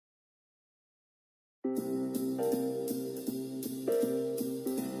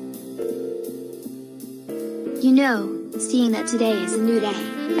You know, seeing that today is a new day,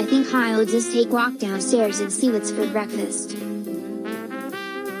 I think I'll just take a walk downstairs and see what's for breakfast.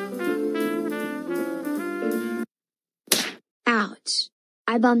 Ouch!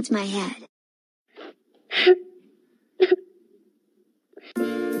 I bumped my head.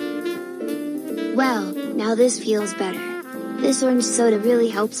 Well, now this feels better. This orange soda really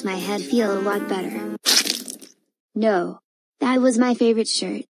helps my head feel a lot better. No. That was my favorite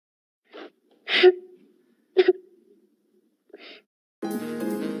shirt.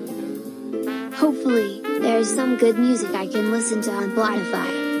 Hopefully, there's some good music I can listen to on Spotify.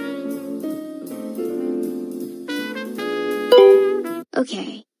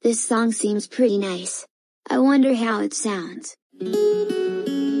 Okay, this song seems pretty nice. I wonder how it sounds.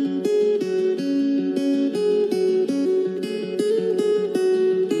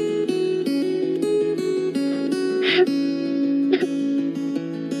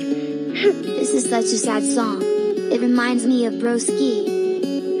 This is such a sad song. It reminds me of Broski.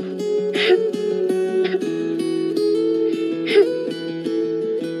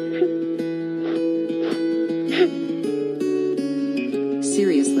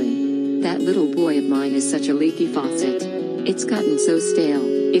 Seriously. That little boy of mine is such a leaky faucet. It's gotten so stale,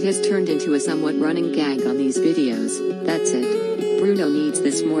 it has turned into a somewhat running gag on these videos. That's it. Bruno needs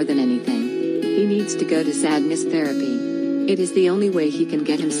this more than anything. He needs to go to sadness therapy. It is the only way he can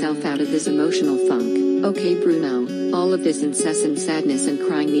get himself out of this emotional funk. Okay Bruno, all of this incessant sadness and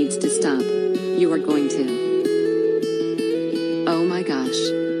crying needs to stop. You are going to. Oh my gosh.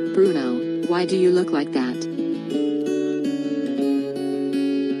 Bruno, why do you look like that?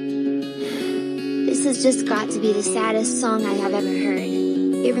 This has just got to be the saddest song I have ever heard.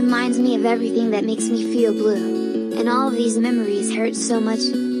 It reminds me of everything that makes me feel blue. And all of these memories hurt so much.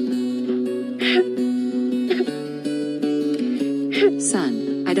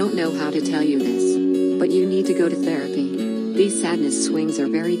 Son, I don't know how to tell you this, but you need to go to therapy. These sadness swings are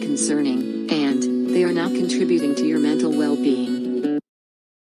very concerning, and they are not contributing to your mental well-being.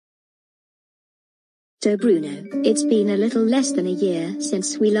 So Bruno, it's been a little less than a year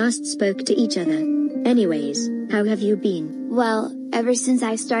since we last spoke to each other. Anyways, how have you been? Well, ever since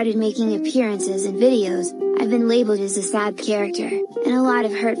I started making appearances in videos, I've been labeled as a sad character, and a lot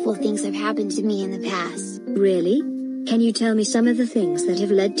of hurtful things have happened to me in the past. Really? Can you tell me some of the things that have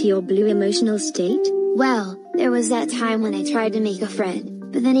led to your blue emotional state? Well, there was that time when I tried to make a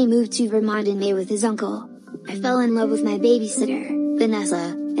friend, but then he moved to Vermont in May with his uncle. I fell in love with my babysitter,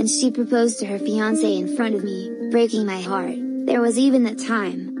 Vanessa, and she proposed to her fiancé in front of me, breaking my heart. There was even that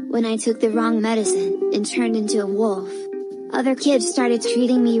time, when I took the wrong medicine, and turned into a wolf. Other kids started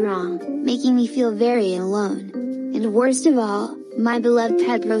treating me wrong, making me feel very alone. And worst of all, my beloved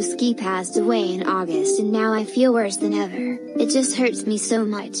pet Broski passed away in August and now I feel worse than ever. It just hurts me so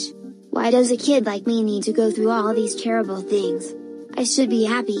much. Why does a kid like me need to go through all these terrible things? I should be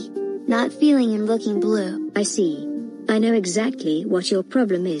happy, not feeling and looking blue. I see. I know exactly what your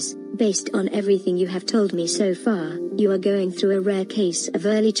problem is. Based on everything you have told me so far, you are going through a rare case of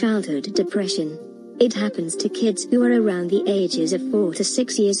early childhood depression. It happens to kids who are around the ages of 4 to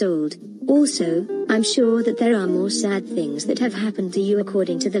 6 years old. Also, I'm sure that there are more sad things that have happened to you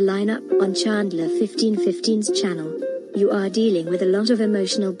according to the lineup on Chandler 1515's channel. You are dealing with a lot of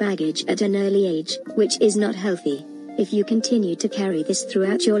emotional baggage at an early age, which is not healthy. If you continue to carry this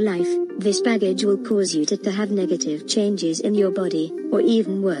throughout your life, this baggage will cause you to have negative changes in your body, or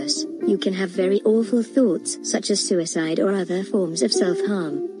even worse, you can have very awful thoughts such as suicide or other forms of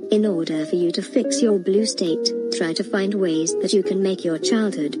self-harm. In order for you to fix your blue state, try to find ways that you can make your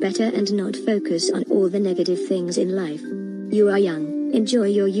childhood better and not focus on all the negative things in life. You are young, enjoy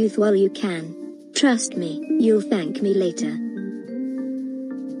your youth while you can. Trust me, you'll thank me later.